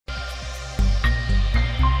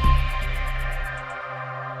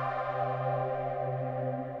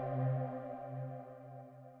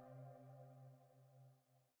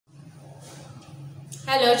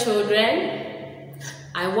Hello children,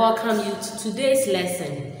 I welcome you to today's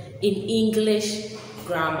lesson in English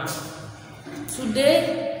grammar.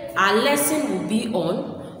 Today our lesson will be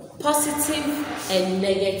on positive and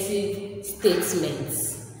negative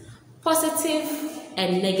statements. Positive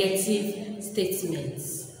and negative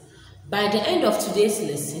statements. By the end of today's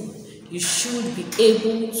lesson, you should be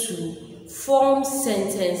able to form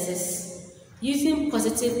sentences using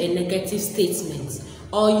positive and negative statements,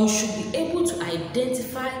 or you should be able to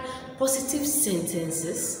identify positive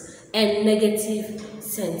sentences and negative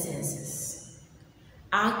sentences.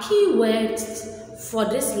 Our key words for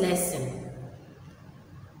this lesson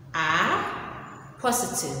are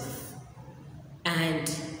positive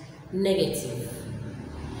and negative.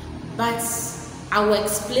 But I will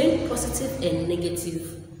explain positive and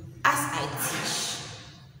negative as I teach.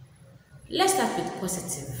 Let's start with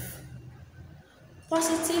positive.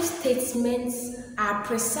 Positive statements are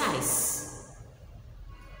precise.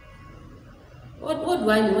 What do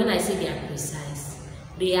I mean when I say they are precise?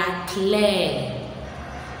 They are clear.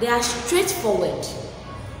 They are straightforward.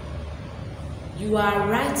 You are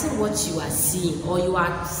writing what you are seeing, or you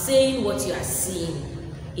are saying what you are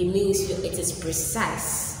seeing. It means it is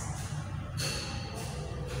precise.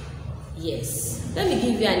 Yes. Let me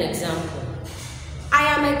give you an example. I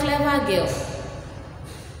am a clever girl.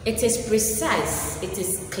 It is precise. It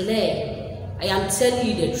is clear. I am telling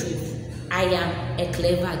you the truth. I am a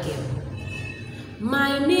clever girl.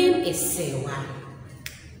 My name is Sewa.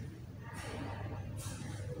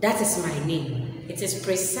 That is my name. It is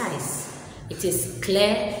precise. It is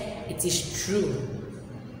clear. It is true.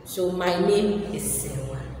 So my name is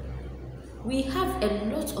Sewa. We have a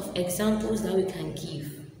lot of examples that we can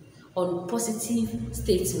give on positive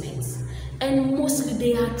statements, and mostly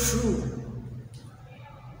they are true.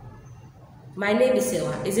 My name is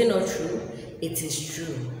Sewa. Is it not true? It is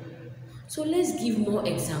true. So let's give more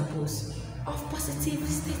examples of positive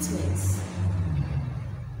statements.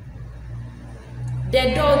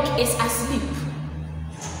 The dog is asleep.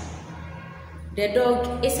 The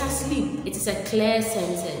dog is asleep. It is a clear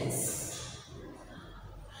sentence.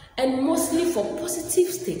 And mostly for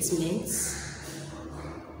positive statements,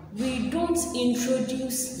 we don't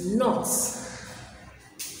introduce not.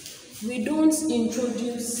 We don't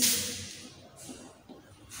introduce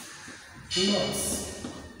not.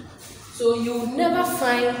 So you never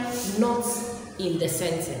find not in the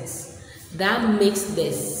sentence. That makes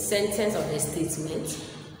the sentence of the statement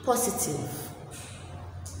positive.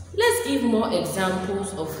 Let's give more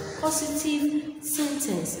examples of positive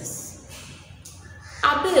sentences.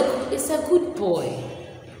 Abeg is a good boy.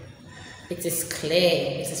 It is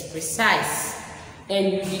clear, it is precise,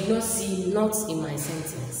 and you did not see not in my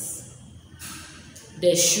sentence.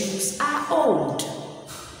 The shoes are old.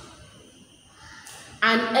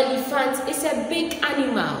 An elephant is a big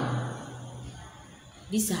animal.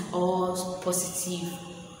 These are all positive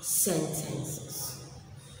sentences.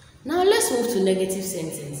 Now let's move to negative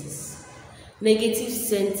sentences. Negative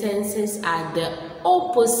sentences are the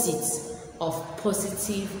opposite of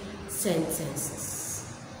positive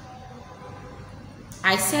sentences.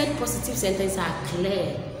 I said positive sentences are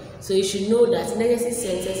clear, so you should know that negative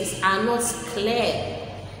sentences are not clear.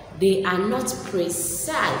 They are not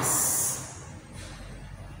precise.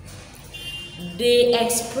 They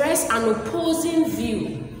express an opposing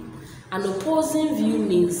view. An opposing view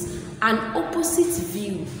means an opposite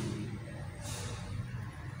view.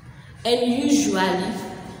 And usually,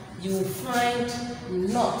 you will find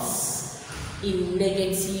not in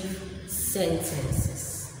negative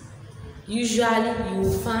sentences. Usually, you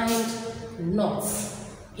will find not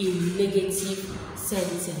in negative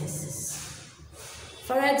sentences.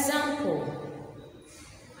 For example,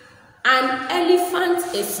 an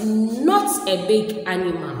elephant is not a big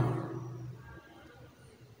animal.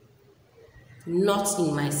 Not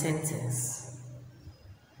in my sentence.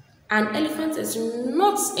 An elephant is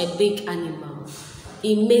not a big animal.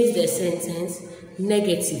 It makes the sentence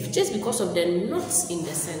negative just because of the not in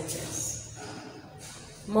the sentence.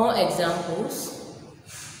 More examples.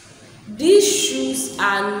 These shoes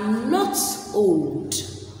are not old.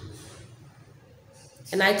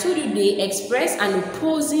 And I told you they express an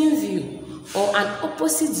opposing view or an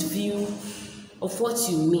opposite view of what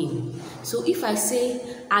you mean. So if I say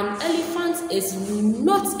an elephant is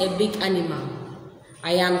not a big animal,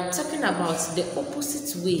 I am talking about the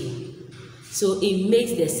opposite way. So it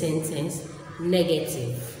makes the sentence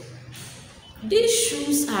negative. These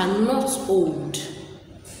shoes are not old.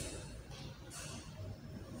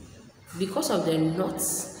 Because of the not,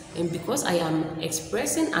 and because I am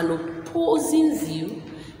expressing an opposing view,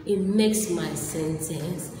 it makes my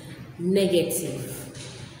sentence negative.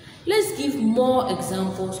 Let's give more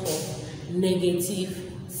examples of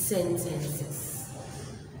negative sentences.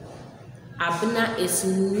 Abna is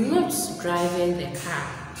not driving the car.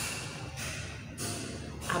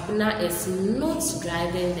 Abna is not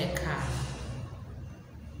driving the car.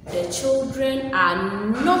 The children are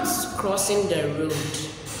not crossing the road.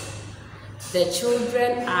 The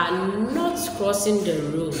children are not crossing the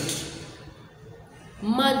road.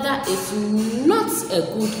 Mother is not a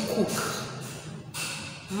good cook.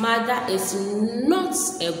 Mother is not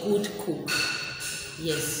a good cook.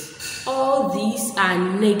 Yes, all these are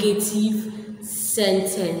negative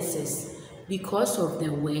sentences because of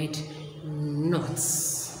the word not.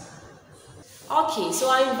 Okay, so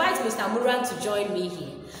I invite Mr. Muran to join me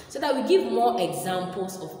here so that we give more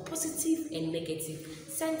examples of positive and negative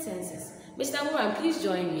sentences. Mr. Muran, please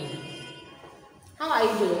join me. How are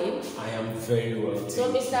you doing? I am very well.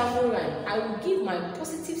 So, Mr. Muran, I will give my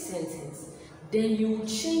positive sentence, then you will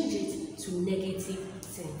change it to negative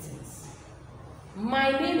sentence.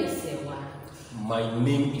 My name is Sewa. My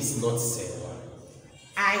name is not Sewa.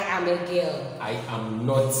 I am a girl. I am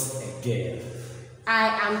not a girl.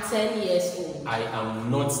 I am 10 years old. I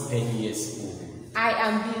am not 10 years old. I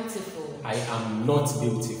am beautiful. I am not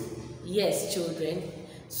beautiful. Yes, children.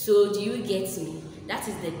 So, do you get me? That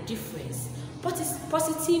is the difference.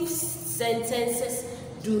 Positive sentences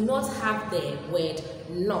do not have the word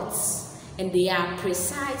not, and they are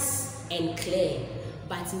precise and clear.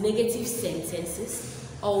 But negative sentences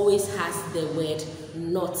always has the word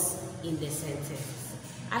not in the sentence.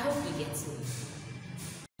 I hope you get me.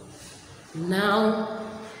 Now,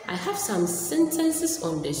 I have some sentences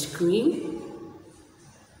on the screen.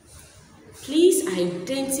 Please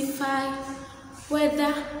identify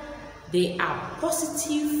whether they are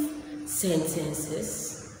positive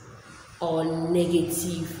sentences or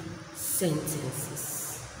negative sentences.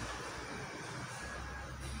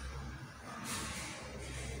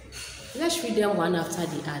 Let's read them one after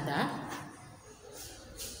the other.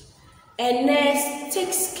 A nurse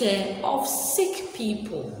takes care of sick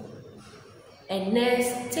people. A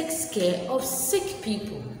nurse takes care of sick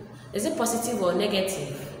people. Is it positive or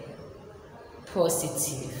negative?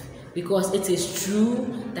 Positive. Because it is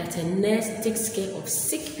true that a nurse takes care of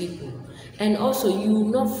sick people. And also you will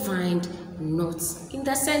not find not in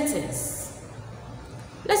the sentence.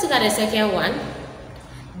 Let's look at the second one.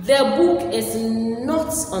 The book is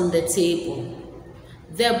not on the table.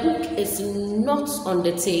 The book is not on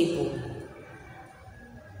the table.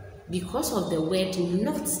 Because of the word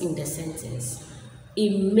not in the sentence,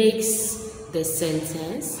 it makes the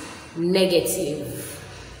sentence negative.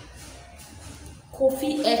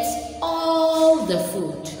 Kofi ate all the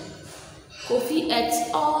food. Kofi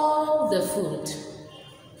ate all the food.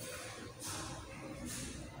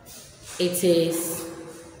 It is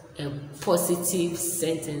a positive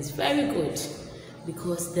sentence. Very good.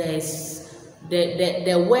 Because there's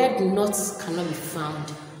the word not cannot be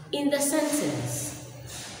found in the sentence.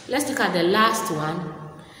 Let's look at the last one.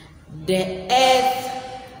 The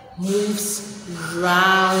earth moves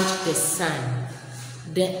round the sun.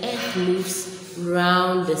 The earth moves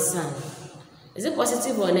round the sun. Is it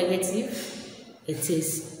positive or negative? It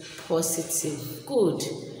is positive. Good.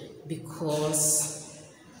 Because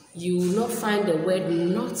you will not find the word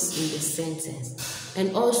not in the sentence.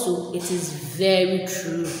 And also, it is very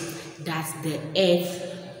true that the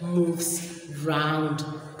earth moves round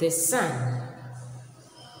the sun.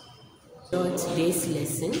 So today's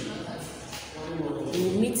lesson.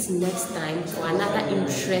 We'll meet next time for another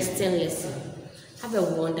interesting lesson. Have a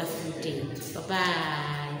wonderful day.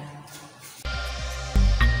 Bye-bye.